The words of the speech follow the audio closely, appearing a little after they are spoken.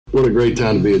What a great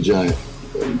time to be a Giant,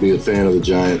 be a fan of the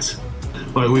Giants.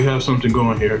 Like, we have something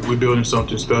going here. We're building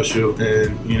something special,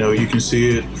 and, you can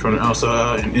see it from the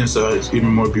outside and inside. It's even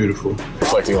more beautiful.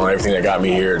 Reflecting on everything that got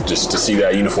me here, just to see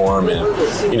that uniform, and,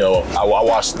 I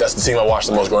watched. That's the team I watched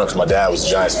the most growing up because my dad was a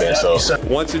Giants fan, so.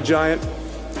 Once a Giant,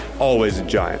 always a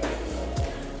Giant.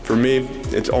 For me,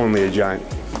 it's only a Giant.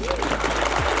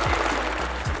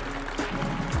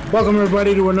 Welcome,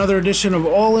 everybody, to another edition of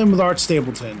All In with Art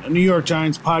Stapleton, a New York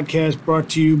Giants podcast brought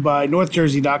to you by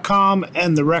NorthJersey.com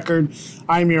and The Record.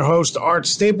 I'm your host, Art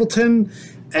Stapleton,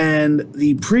 and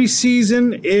the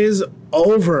preseason is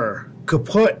over.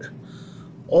 Kaput.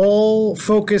 All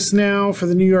focus now for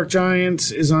the New York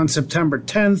Giants is on September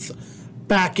 10th,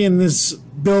 back in this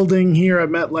building here at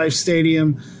MetLife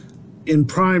Stadium in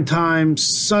prime time,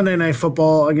 Sunday Night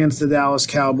Football against the Dallas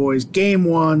Cowboys. Game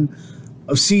 1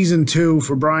 of Season 2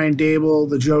 for Brian Daboll,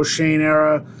 the Joe Schoen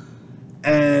era.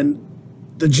 And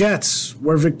the Jets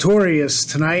were victorious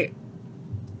tonight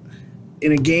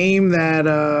in a game that,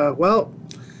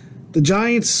 the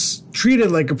Giants treated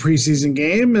like a preseason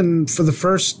game, and for the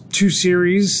first 2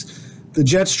 series, the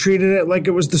Jets treated it like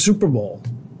it was the Super Bowl.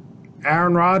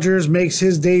 Aaron Rodgers makes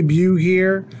his debut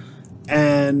here,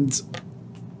 and,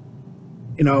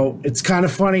 it's kind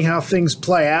of funny how things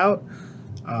play out.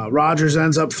 Rodgers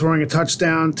ends up throwing a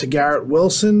touchdown to Garrett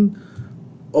Wilson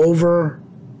over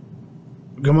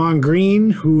Gamon Green,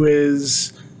 who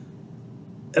is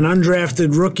an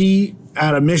undrafted rookie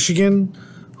out of Michigan,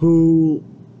 who,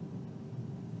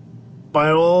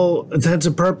 by all intents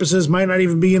and purposes, might not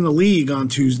even be in the league on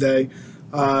Tuesday.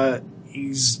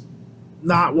 He's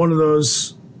not one of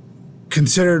those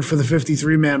considered for the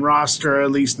 53-man roster,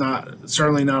 at least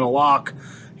certainly not a lock.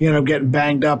 He ended up getting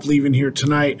banged up leaving here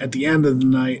tonight at the end of the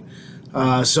night.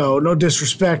 So no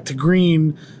disrespect to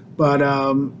Green, but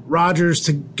Rodgers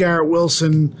to Garrett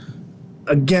Wilson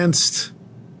against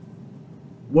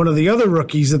one of the other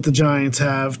rookies that the Giants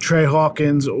have, Trey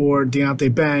Hawkins or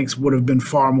Deonte Banks, would have been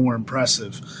far more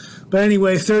impressive. But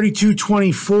anyway,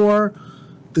 32-24,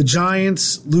 the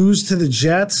Giants lose to the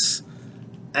Jets,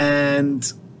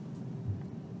 and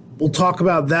we'll talk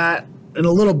about that in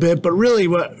a little bit, but really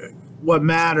what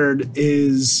mattered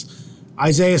is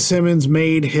Isaiah Simmons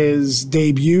made his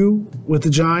debut with the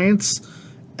Giants,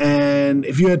 and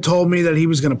if you had told me that he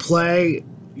was going to play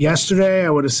yesterday, I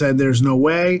would have said there's no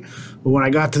way. But when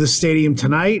I got to the stadium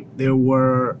tonight, there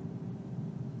were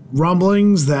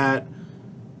rumblings that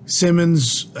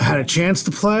Simmons had a chance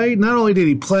to play. Not only did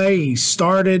he play, he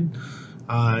started.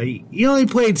 He only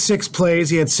played 6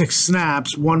 plays. He had 6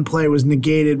 snaps. 1 play was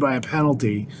negated by a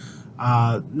penalty.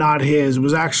 Not his. It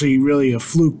was actually really a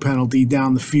fluke penalty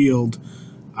down the field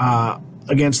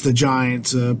against the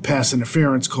Giants, a pass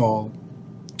interference call.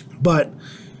 But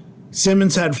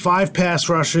Simmons had 5 pass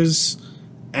rushes,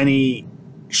 and he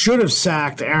should have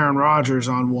sacked Aaron Rodgers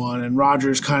on one, and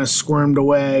Rodgers kind of squirmed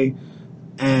away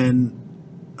and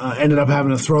ended up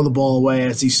having to throw the ball away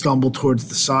as he stumbled towards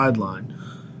the sideline.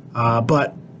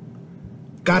 But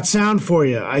got sound for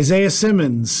you. Isaiah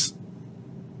Simmons,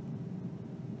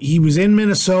 he was in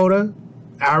Minnesota.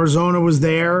 Arizona was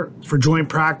there for joint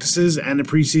practices and a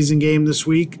preseason game this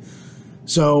week.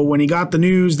 So when he got the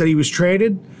news that he was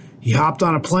traded, he hopped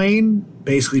on a plane,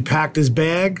 basically packed his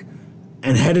bag,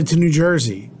 and headed to New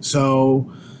Jersey.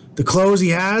 So the clothes he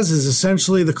has is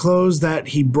essentially the clothes that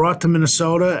he brought to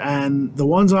Minnesota, and the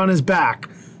ones on his back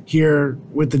here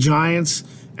with the Giants.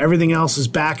 Everything else is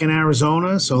back in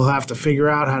Arizona, so he'll have to figure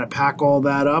out how to pack all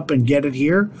that up and get it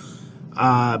here.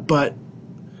 But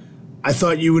I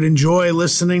thought you would enjoy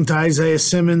listening to Isaiah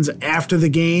Simmons after the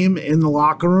game in the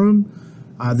locker room.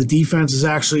 The defense is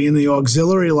actually in the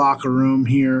auxiliary locker room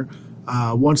here.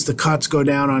 Once the cuts go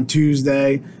down on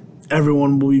Tuesday,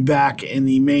 everyone will be back in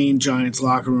the main Giants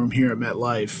locker room here at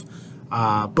MetLife.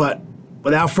 But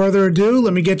without further ado,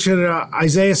 let me get you to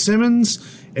Isaiah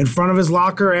Simmons in front of his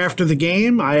locker after the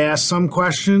game. I asked some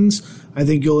questions. I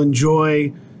think you'll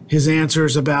enjoy his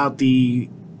answers about the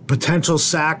potential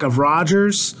sack of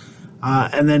Rodgers,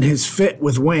 and then his fit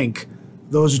with Wink.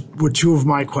 Those were 2 of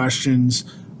my questions,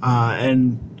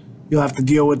 and you'll have to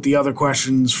deal with the other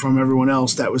questions from everyone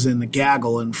else that was in the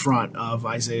gaggle in front of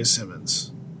Isaiah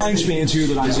Simmons. Giants fans hear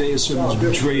that Isaiah Simmons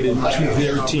been traded to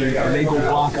their team, and they go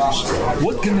bonkers.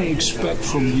 What can they expect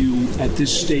from you at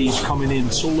this stage coming in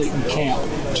so late in camp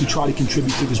to try to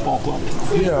contribute to this ball club?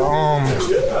 Yeah,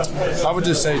 I would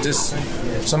just say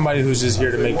somebody who's just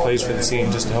here to make plays for the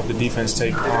team, just to help the defense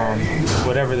take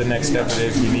whatever the next step it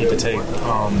is we need to take.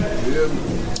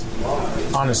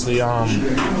 honestly,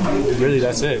 really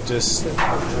that's it. It's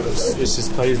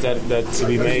just plays that to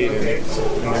be made, and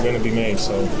they're going to be made.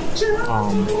 So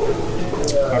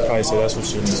I'd probably say that's what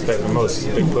you can expect the most, is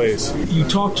big plays. You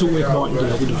talked to Rick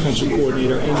Martindale, the defensive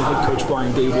coordinator, and the head coach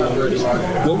Brian Dable already.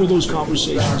 What were those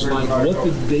conversations like? What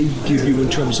did they give you in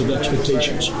terms of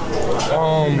expectations?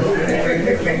 I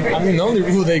mean, the only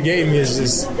rule they gave me is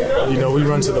just, we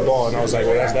run to the ball, and I was like,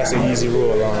 well, that's an easy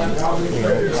rule.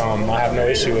 I have no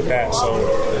issue with that. So,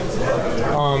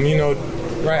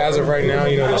 right as of right now,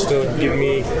 they're still getting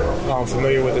me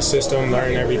familiar with the system,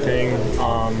 learning everything.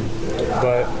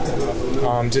 But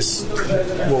just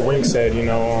what Wink said,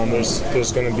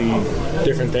 there's going to be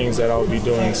different things that I'll be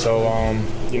doing. So,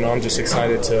 I'm just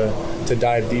excited to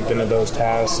dive deep into those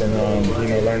tasks and,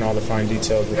 learn all the fine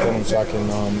details within them so I can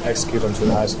execute them to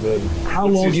the highest ability. How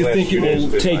long do you think it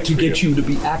will take to get you to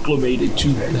be acclimated to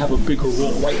have a bigger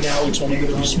role? Right now, it's only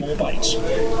going to be small bites.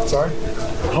 Sorry?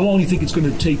 How long do you think it's going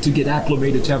to take to get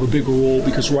acclimated to have a bigger role?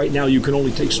 Because right now, you can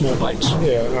only take small bites.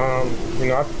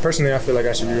 Yeah, personally, I feel like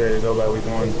I should be ready to go by week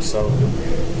 1. So,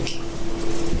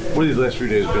 what have these last few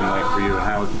days been like for you, and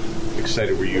how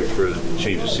excited were you for the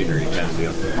change of scenery kind of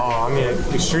deal?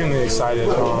 Extremely excited.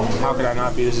 How could I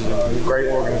not be? This is a great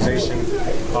organization,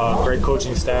 great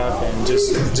coaching staff, and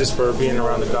just for being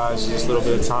around the guys, just a little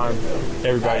bit of time.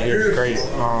 Everybody here is great.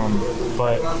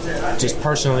 But just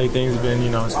personally, things have been,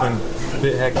 it's been a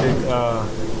bit hectic.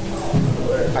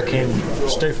 I came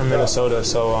straight from Minnesota,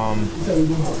 so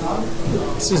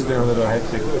it's just been a little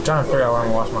hectic. I'm trying to figure out where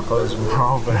I'm going to wash my clothes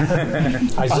tomorrow, but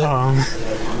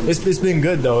it's been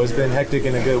good though. It's been hectic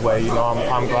in a good way.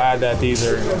 I'm glad that these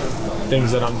are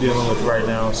things that I'm dealing with right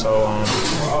now. So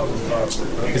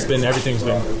everything's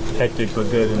been hectic but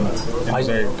good and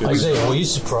very good. Isaiah, were you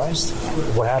surprised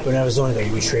what happened in Arizona that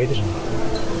you were traded?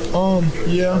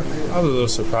 Yeah, I was a little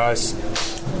surprised.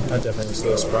 I definitely was a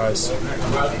little surprised.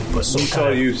 We saw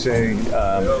you say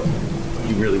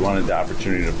you really wanted the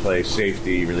opportunity to play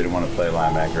safety. You really didn't want to play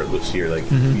linebacker. It looks here like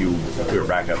you were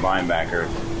backup linebacker.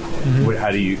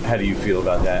 How do you feel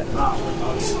about that?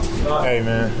 Hey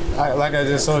man, like I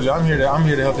just told you, I'm here to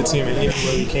help the team in any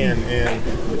way we can, and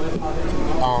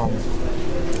I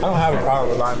don't have a problem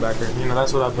with linebacker.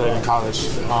 That's what I played in college.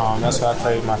 That's what I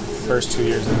played my first 2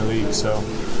 years in the league. So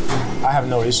I have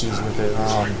no issues with it.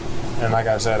 And like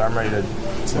I said, I'm ready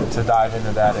to dive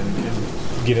into that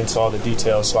and get into all the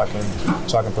details so I can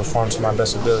perform to my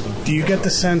best ability. Do you get the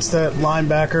sense that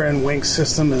linebacker and Wink's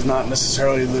system is not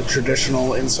necessarily the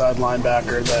traditional inside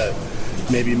linebacker that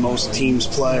maybe most teams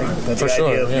play? That the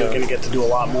idea of you're going to get to do a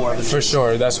lot more than for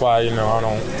sure. That's why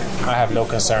I have no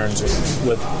concerns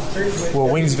with what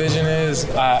Wink's vision is.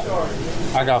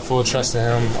 I got full trust in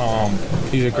him.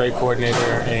 He's a great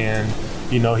coordinator, and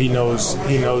he knows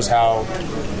how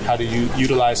to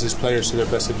utilize his players to their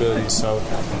best ability. So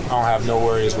I don't have no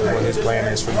worries with what his plan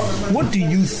is for me. What do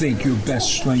you think your best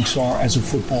strengths are as a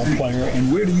football player,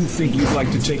 and where do you think you'd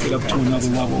like to take it up to another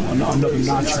level, another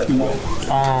notch, if you will?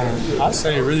 I'd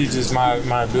say really just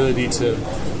my ability to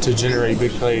generate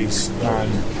big plays.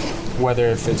 Whether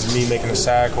if it's me making a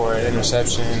sack or an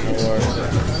interception or,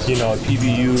 a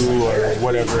PBU or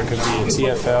whatever, it could be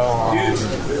a TFL.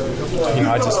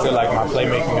 I just feel like my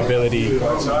playmaking ability,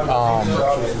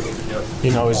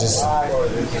 it's just,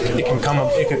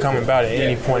 it could come about at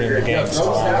any point in the game.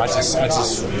 So I just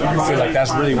feel like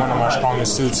that's really one of my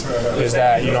strongest suits is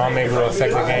that, I'm able to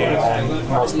affect the game on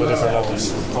multiple different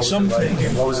levels.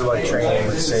 What was it like training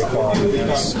with Saquon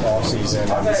this offseason?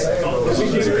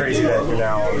 Is it crazy that you're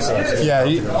now on the same team? Yeah,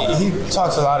 he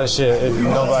talks a lot of shit if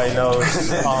nobody knows.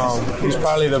 He's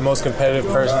probably the most competitive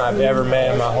person I've ever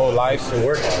met in my whole life.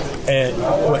 And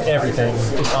with everything.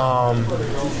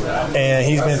 And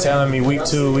he's been telling me week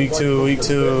two,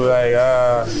 like,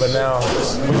 but now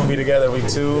we're going to be together week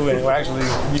 2. And we're actually,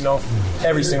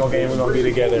 every single game we're going to be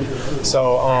together.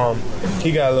 So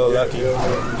he got a little lucky.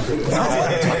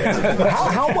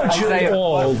 How much at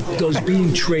all does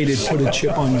being traded put a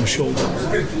chip on your shoulder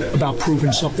about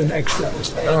proving something extra?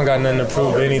 I don't got nothing to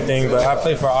prove anything, but I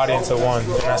play for an audience of 1,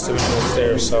 and that's the reason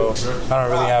there. So I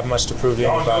don't really have much to prove to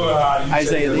anybody.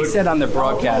 Isaiah, they said on the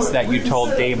broadcast that you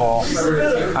told Dable,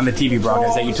 on the TV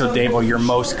broadcast, that you told Dable you're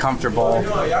most comfortable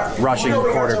rushing the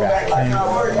quarterback.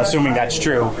 Assuming that's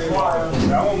true.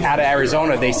 Out of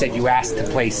Arizona, they said you asked to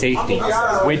play safety.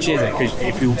 Which is it? Because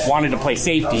if you wanted to play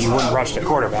safety, you wouldn't rush the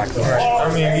quarterback.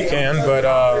 I mean, you can, but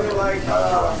I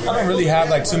don't really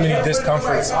have too many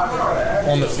discomforts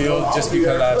on the field just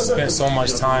because I've spent so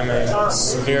much time in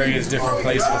various different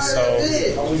places. So,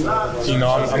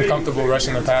 I'm comfortable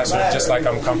rushing the passer just like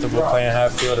I'm comfortable playing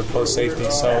half field or post safety.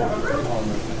 So,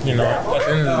 you know, at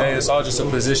the end of the day, it's all just a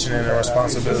position and a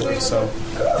responsibility, so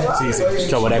it's easy.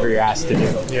 So whatever you're asked to do.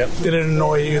 Yep. Did it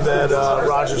annoy you that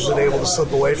Rodgers was able to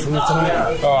slip away from you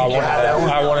tonight? Oh,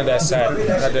 I wanted that sack.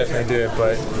 I definitely did,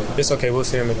 but it's okay. We'll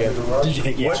see him again. Did you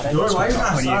think you expected when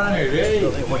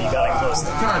you got close?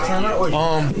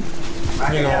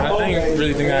 You know, I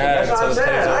really think I had until the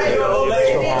plays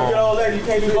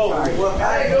over.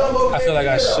 I feel like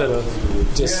I should have,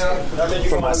 just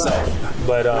for myself.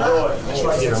 But, you know,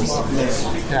 it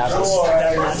happens.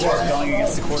 Going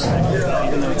against the quarterback,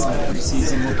 even though it's not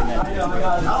preseason, looking at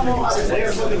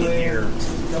here,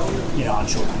 you know, on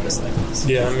short notice like this.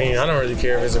 Yeah, I mean, I don't really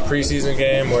care if it's a preseason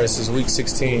game or it's week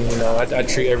 16. You know, I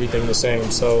treat everything the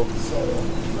same. So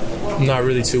I'm not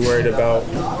really too worried about,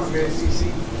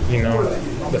 you know,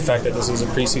 the fact that this is a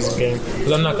preseason game,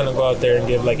 because I'm not going to go out there and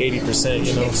give like 80%,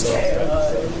 you know, so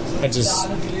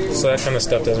so that kind of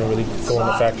stuff doesn't really go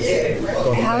into factor.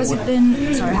 How has it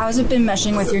been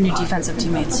meshing with your new defensive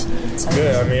teammates?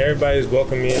 Good. I mean, everybody's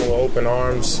welcomed me in with open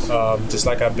arms, just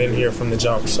like I've been here from the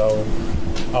jump, so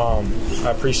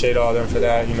I appreciate all of them for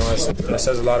that. You know, it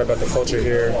says a lot about the culture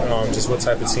here, just what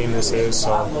type of team this is,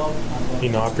 so you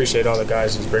know, I appreciate all the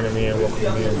guys just bringing me in,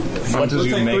 welcoming me in. What does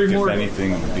it make, if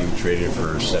anything, being traded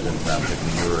for a 7th round pick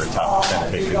when you were a top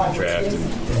 10 pick in the draft?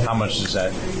 And how much does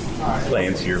that play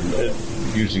into your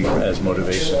using as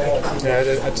motivation? Yeah,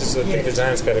 I think the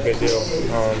Giants got a good deal.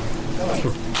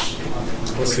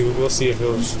 We'll see if it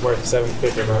was worth the 7th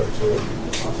pick or not.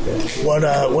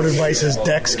 What advice has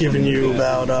Dex given you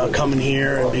about coming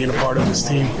here and being a part of this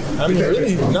team? I mean,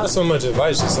 really, not so much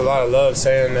advice, just a lot of love,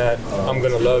 saying that I'm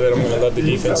going to love it. I'm going to love the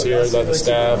defense here, love the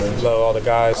staff, love all the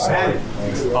guys.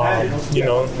 You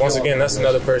know, once again, that's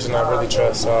another person I really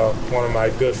trust, one of my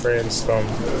good friends from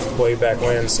way back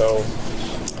when. So,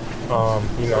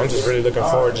 you know, I'm just really looking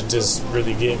forward to just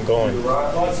really getting going.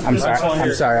 I'm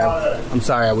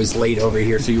sorry I was late over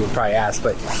here, so you would probably ask,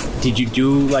 but did you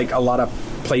do like a lot of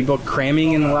playbook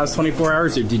cramming in the last 24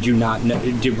 hours, or did you not?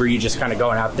 Were you just kind of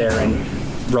going out there and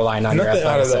relying on nothing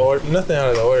out of the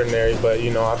ordinary? But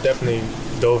you know, I've definitely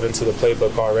dove into the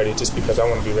playbook already, just because I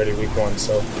want to be ready week 1.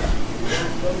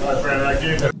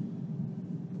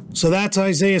 So that's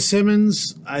Isaiah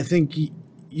Simmons. I think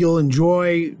you'll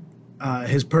enjoy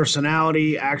his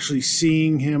personality, actually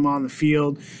seeing him on the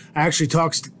field. I actually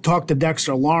talked to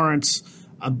Dexter Lawrence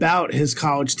about his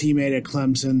college teammate at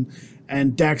Clemson,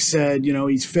 and Dex said, you know,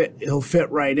 he'll fit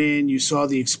right in. You saw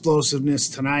the explosiveness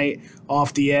tonight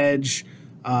off the edge.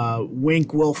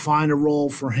 Wink will find a role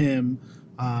for him.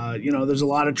 You know, there's a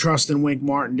lot of trust in Wink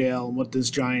Martindale and what this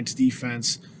Giants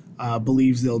defense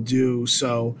believes they'll do.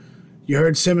 So you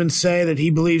heard Simmons say that he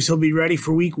believes he'll be ready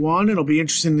for week 1. It'll be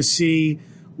interesting to see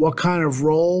what kind of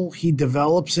role he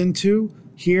develops into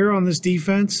here on this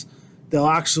defense. They'll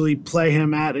actually play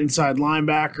him at inside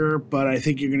linebacker, but I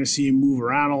think you're going to see him move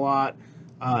around a lot.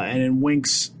 And in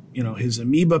Wink's, you know, his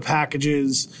amoeba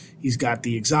packages, he's got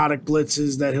the exotic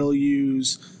blitzes that he'll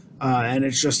use, and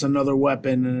it's just another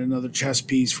weapon and another chess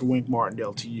piece for Wink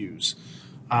Martindale to use.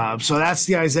 So that's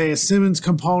the Isaiah Simmons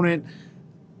component.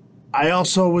 I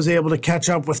also was able to catch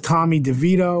up with Tommy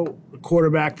DeVito. The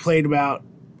quarterback played about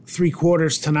 3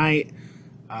 quarters tonight,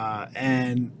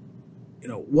 and you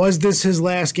know, was this his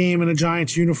last game in a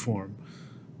Giants uniform?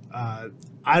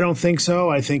 I don't think so.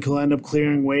 I think he'll end up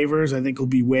clearing waivers. I think he'll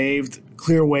be waived,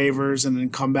 clear waivers, and then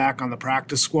come back on the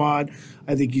practice squad.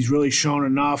 I think he's really shown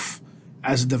enough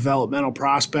as a developmental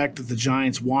prospect that the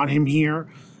Giants want him here.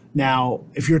 Now,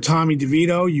 if you're Tommy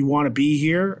DeVito, you want to be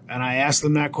here, and I asked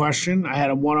them that question. I had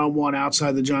a one-on-one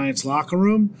outside the Giants locker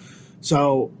room.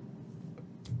 So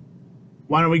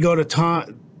why don't we go to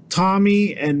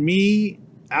Tommy and me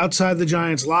outside the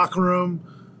Giants locker room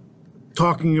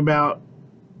talking about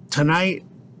tonight.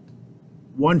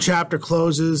 One chapter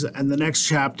closes, and the next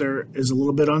chapter is a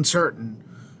little bit uncertain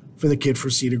for the kid for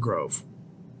Cedar Grove.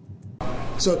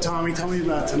 So, Tommy, tell me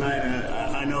about tonight.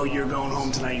 I know you're going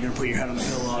home tonight. You're going to put your head on the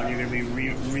pillow, and you're going to be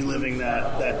reliving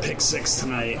that pick 6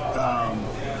 tonight.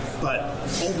 But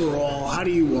overall, how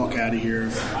do you walk out of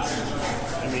here?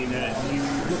 I mean, you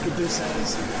look at this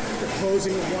as the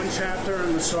closing of one chapter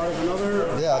and the start of another?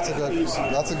 Yeah,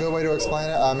 that's a good way to explain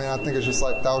it. I mean, I think it's just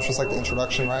like that was just like the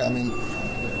introduction, right? I mean,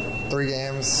 3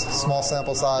 games, small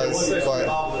sample size,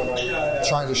 but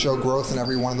trying to show growth in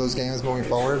every one of those games moving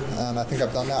forward, and I think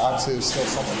I've done that. Obviously, there's still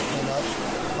something to clean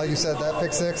up. Like you said, that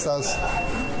pick 6, that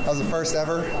was the first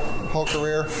ever, whole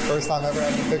career, first time ever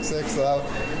having a pick 6. So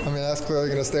that's clearly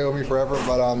going to stay with me forever.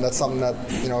 But that's something that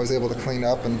I was able to clean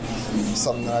up, and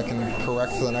something that I can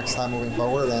correct for the next time moving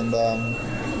forward, and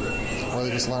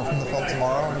really just learn from the film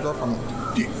tomorrow and grow from it.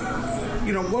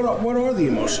 what are the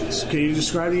emotions? Can you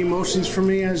describe the emotions for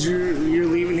me as you're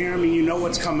leaving here? I mean, you know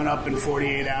what's coming up in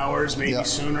 48 hours, maybe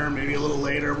sooner, maybe a little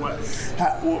later. What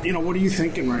are you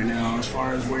thinking right now as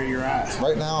far as where you're at?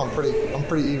 Right now, I'm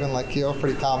pretty even like Keo,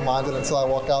 pretty calm-minded until I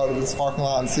walk out of this parking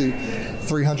lot and see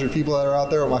 300 people that are out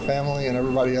there with my family and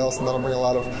everybody else, and that'll bring a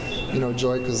lot of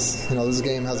joy because this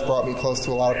game has brought me close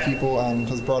to a lot of people and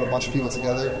has brought a bunch of people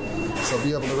together. So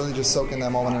be able to really just soak in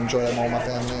that moment and enjoy that moment with my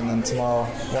family, and then tomorrow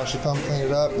watch the film, clean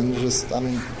it up, and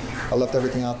I left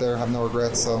everything out there. I have no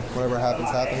regrets. So whatever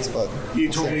happens. But you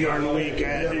told me during the week,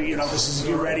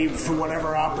 you're ready for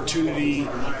whatever opportunity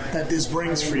that this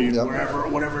brings for you,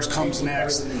 whatever comes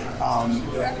next.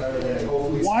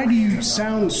 Why do you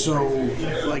sound so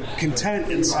content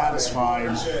and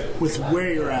satisfied with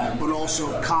where you're at, but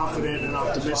also confident and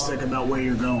optimistic about where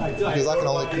you're going? Because I can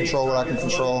only control what I can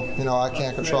control. I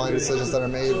can't control any decisions that are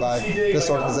made by this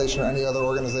organization or any other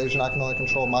organization. I can only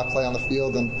control my play on the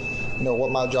field and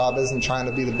what my job is and trying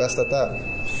to be the best at that.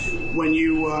 When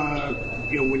you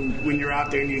when you're out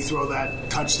there and you throw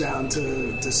that touchdown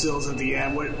to Sills at the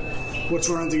end, what's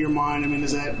running through your mind? I mean,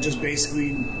 is that just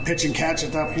basically pitch and catch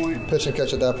at that point? Pitch and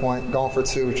catch at that point, going for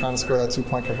two, trying to score that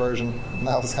 2-point conversion. And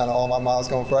that was kind of all my mind was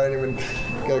going for. I didn't even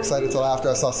get excited until after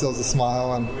I saw Sills'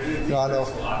 smile. And I know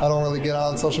I don't really get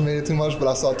on social media too much, but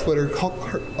I saw Twitter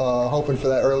hoping for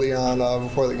that early on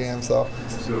before the game. So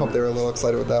I hope they were a little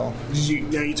excited with that one.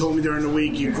 You told me during the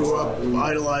week you grew up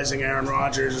idolizing Aaron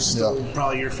Rodgers. Is still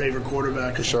probably your favorite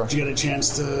quarterback. For sure. Did you get a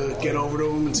chance to get over to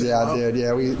him and say I did.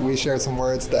 Yeah, we shared some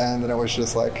words at the end, and it was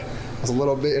just I was a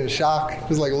little bit in shock,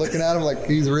 just looking at him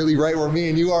he's really right where me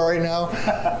and you are right now.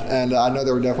 And I know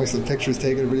there were definitely some pictures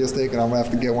taken, videos taken. I'm going to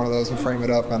have to get one of those and frame it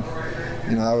up. And,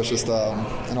 that was just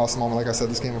an awesome moment. Like I said,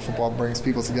 this game of football brings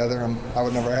people together, and I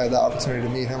would never have had the opportunity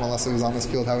to meet him unless it was on this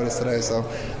field how it is today. So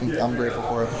I'm grateful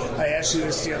for it. I asked you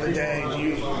this the other day.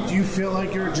 Do you feel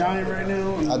like you're a Giant right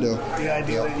now? I do. The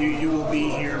idea that you will be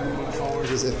here moving forward?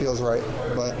 It feels right.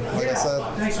 But like I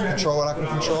said, control what I can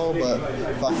control, but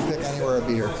if I can pick anywhere, I'd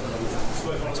be here.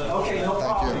 Thank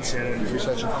you.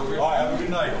 Appreciate you. All right, have a good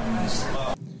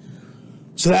night.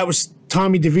 So that was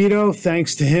Tommy DeVito.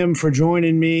 Thanks to him for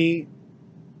joining me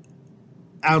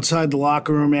outside the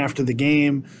locker room after the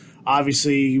game.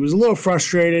 Obviously, he was a little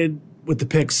frustrated with the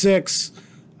pick six.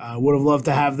 Would have loved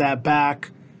to have that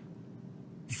back.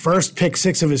 First pick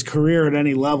six of his career at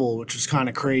any level, which was kind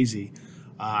of crazy.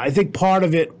 I think part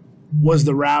of it was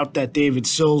the route that David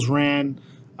Sills ran.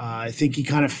 I think he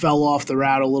kind of fell off the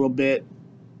route a little bit.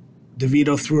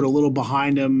 DeVito threw it a little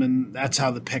behind him, and that's how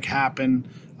the pick happened.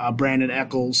 Brandon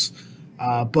Eccles.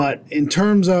 But in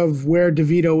terms of where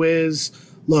DeVito is,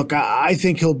 look, I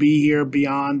think he'll be here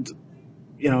beyond,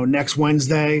 next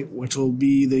Wednesday, which will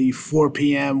be the 4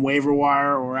 p.m. waiver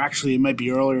wire, or actually it might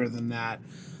be earlier than that.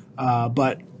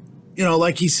 But,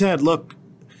 like he said, look,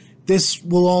 this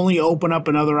will only open up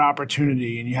another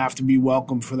opportunity, and you have to be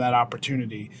welcome for that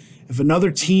opportunity. If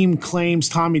another team claims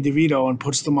Tommy DeVito and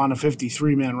puts them on a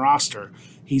 53-man roster,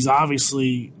 he's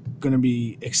obviously going to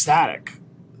be ecstatic.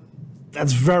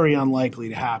 That's very unlikely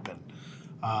to happen.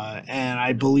 And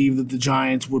I believe that the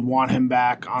Giants would want him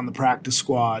back on the practice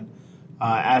squad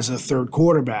as a third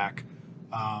quarterback.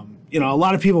 A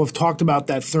lot of people have talked about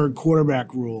that third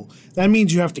quarterback rule. That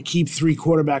means you have to keep 3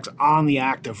 quarterbacks on the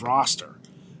active roster.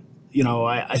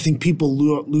 I think people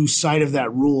lose sight of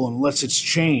that rule unless it's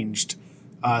changed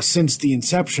since the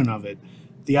inception of it.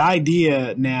 The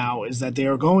idea now is that they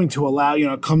are going to allow,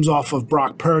 it comes off of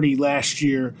Brock Purdy last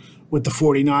year with the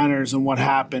 49ers and what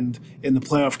happened in the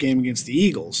playoff game against the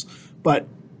Eagles. But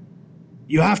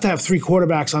you have to have 3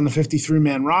 quarterbacks on the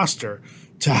 53-man roster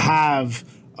to have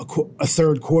a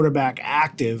third quarterback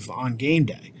active on game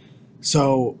day.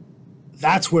 So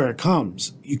that's where it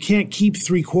comes. You can't keep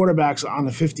 3 quarterbacks on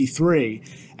the 53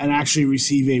 and actually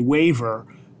receive a waiver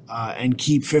and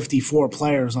keep 54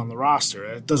 players on the roster.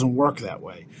 It doesn't work that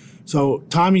way. So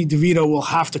Tommy DeVito will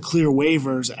have to clear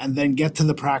waivers and then get to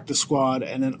the practice squad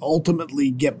and then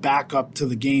ultimately get back up to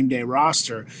the game day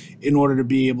roster in order to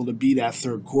be able to be that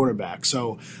third quarterback.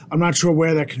 So I'm not sure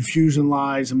where that confusion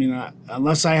lies. I mean,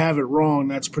 unless I have it wrong,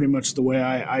 that's pretty much the way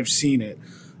I've seen it.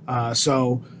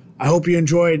 So I hope you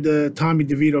enjoyed the Tommy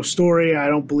DeVito story. I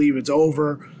don't believe it's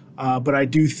over, but I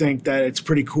do think that it's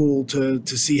pretty cool to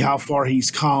see how far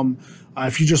he's come.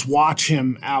 If you just watch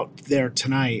him out there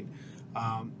tonight,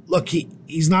 look,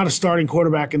 he's not a starting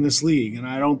quarterback in this league, and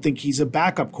I don't think he's a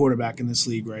backup quarterback in this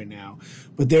league right now.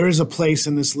 But there is a place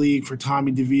in this league for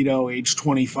Tommy DeVito, age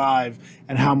 25,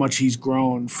 and how much he's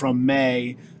grown from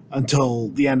May until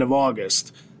the end of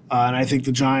August. And I think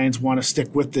the Giants want to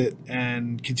stick with it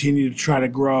and continue to try to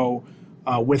grow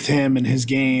with him and his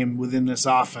game within this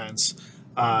offense.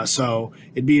 So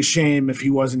it'd be a shame if he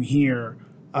wasn't here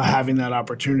having that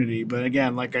opportunity. But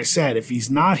again, like I said, if he's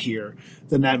not here,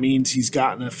 then that means he's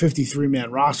gotten a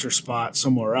 53-man roster spot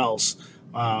somewhere else,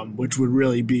 which would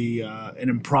really be an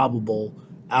improbable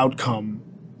outcome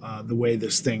the way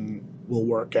this thing will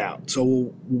work out. So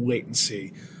we'll wait and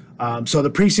see. So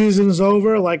the preseason is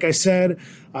over. Like I said,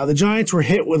 the Giants were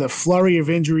hit with a flurry of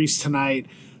injuries tonight,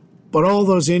 but all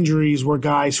those injuries were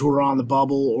guys who were on the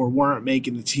bubble or weren't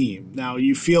making the team. Now,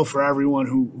 you feel for everyone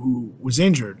who was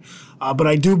injured, but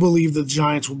I do believe that the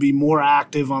Giants will be more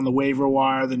active on the waiver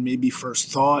wire than maybe first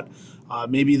thought.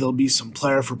 Maybe there'll be some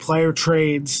player-for-player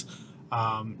trades.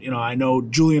 I know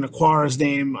Julian Okwara's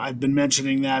name. I've been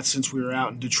mentioning that since we were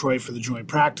out in Detroit for the joint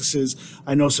practices.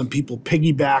 I know some people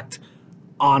piggybacked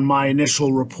on my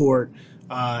initial report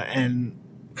and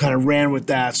kind of ran with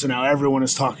that. So now everyone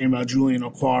is talking about Julian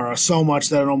Okwara so much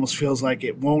that it almost feels like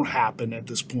it won't happen at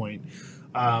this point.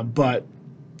 But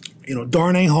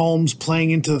Darnay Holmes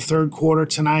playing into the third quarter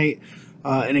tonight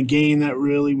in a game that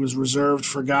really was reserved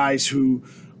for guys who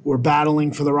were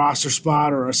battling for the roster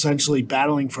spot or essentially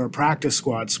battling for a practice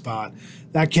squad spot.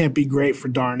 That can't be great for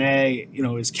Darnay.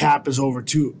 His cap is over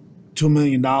 $2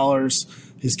 million,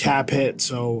 his cap hit.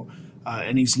 So,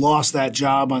 and he's lost that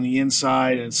job on the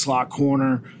inside and slot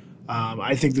corner.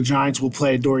 I think the Giants will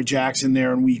play Dory Jackson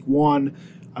there in week 1.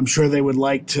 I'm sure they would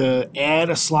like to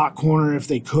add a slot corner if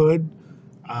they could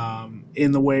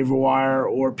in the waiver wire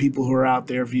or people who are out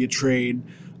there via trade.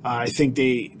 I think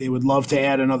they would love to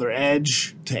add another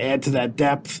edge to add to that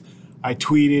depth. I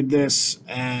tweeted this,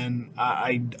 and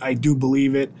I do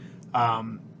believe it.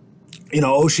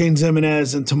 O'Shane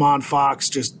Ximenez and Tamon Fox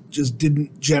just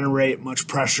didn't generate much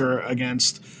pressure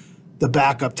against the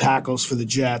backup tackles for the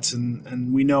Jets,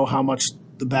 and we know how much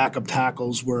the backup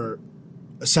tackles were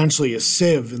essentially a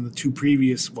sieve in the 3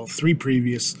 previous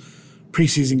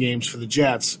preseason games for the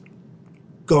Jets,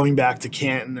 going back to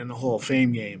Canton and the Hall of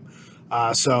Fame game.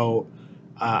 So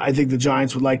I think the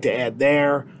Giants would like to add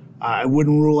there. I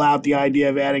wouldn't rule out the idea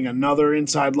of adding another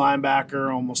inside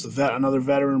linebacker, almost another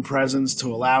veteran presence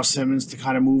to allow Simmons to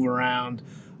kind of move around.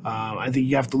 I think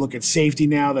you have to look at safety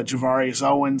now that Javarius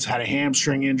Owens had a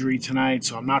hamstring injury tonight,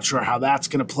 so I'm not sure how that's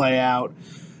going to play out.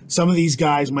 Some of these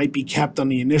guys might be kept on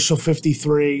the initial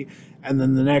 53 and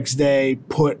then the next day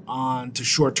put on to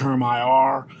short-term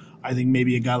IR. I think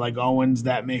maybe a guy like Owens,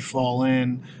 that may fall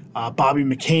in. Bobby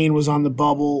McCain was on the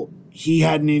bubble. He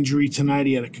had an injury tonight.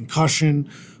 He had a concussion.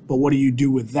 But what do you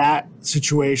do with that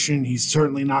situation? He's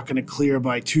certainly not going to clear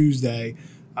by Tuesday.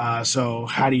 So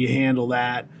how do you handle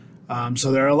that?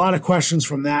 So there are a lot of questions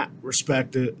from that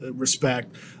respect.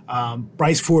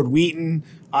 Bryce Ford-Wheaton,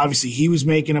 obviously he was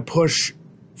making a push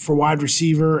for wide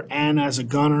receiver and as a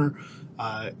gunner.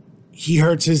 He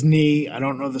hurts his knee. I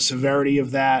don't know the severity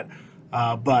of that,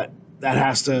 but that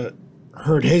has to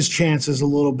hurt his chances a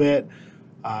little bit.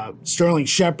 Sterling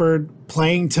Shepard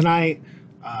playing tonight,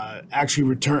 actually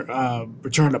returned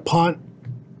a punt.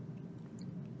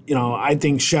 I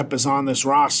think Shep is on this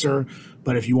roster,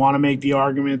 but if you want to make the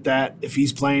argument that if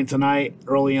he's playing tonight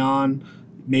early on,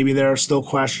 maybe there are still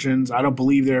questions. I don't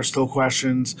believe there are still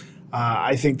questions.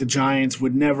 I think the Giants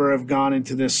would never have gone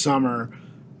into this summer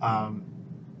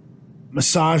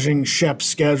massaging Shep's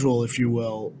schedule, if you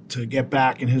will, to get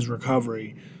back in his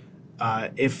recovery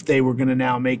if they were going to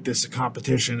now make this a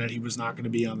competition that he was not going to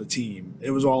be on the team.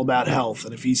 It was all about health,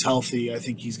 and if he's healthy, I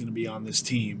think he's going to be on this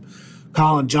team.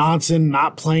 Colin Johnson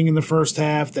not playing in the first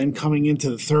half, then coming into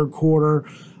the third quarter.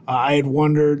 I had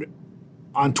wondered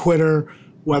on Twitter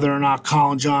whether or not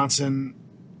Colin Johnson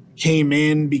came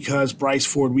in because Bryce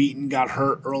Ford-Wheaton got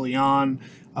hurt early on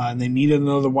and they needed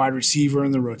another wide receiver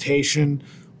in the rotation.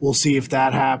 We'll see if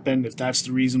that happened, if that's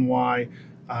the reason why.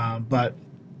 But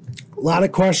a lot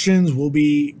of questions. We'll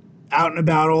be out and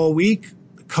about all week.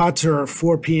 The cuts are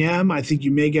 4 p.m. I think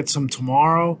you may get some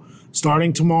tomorrow,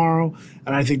 starting tomorrow.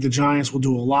 And I think the Giants will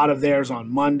do a lot of theirs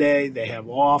on Monday. They have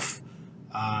off.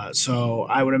 So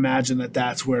I would imagine that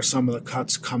that's where some of the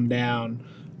cuts come down.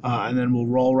 And then we'll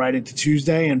roll right into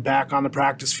Tuesday and back on the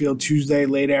practice field Tuesday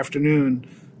late afternoon.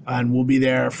 And we'll be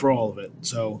there for all of it.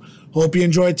 So hope you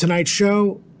enjoyed tonight's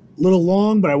show. A little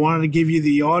long, but I wanted to give you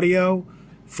the audio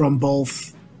from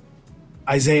both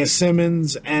Isaiah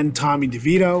Simmons and Tommy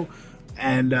DeVito.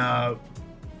 And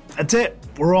that's it.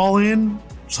 We're all in.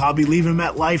 So I'll be leaving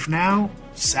MetLife now,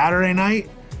 Saturday night.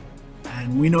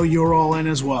 And we know you're all in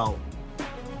as well.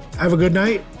 Have a good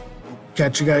night.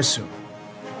 Catch you guys soon.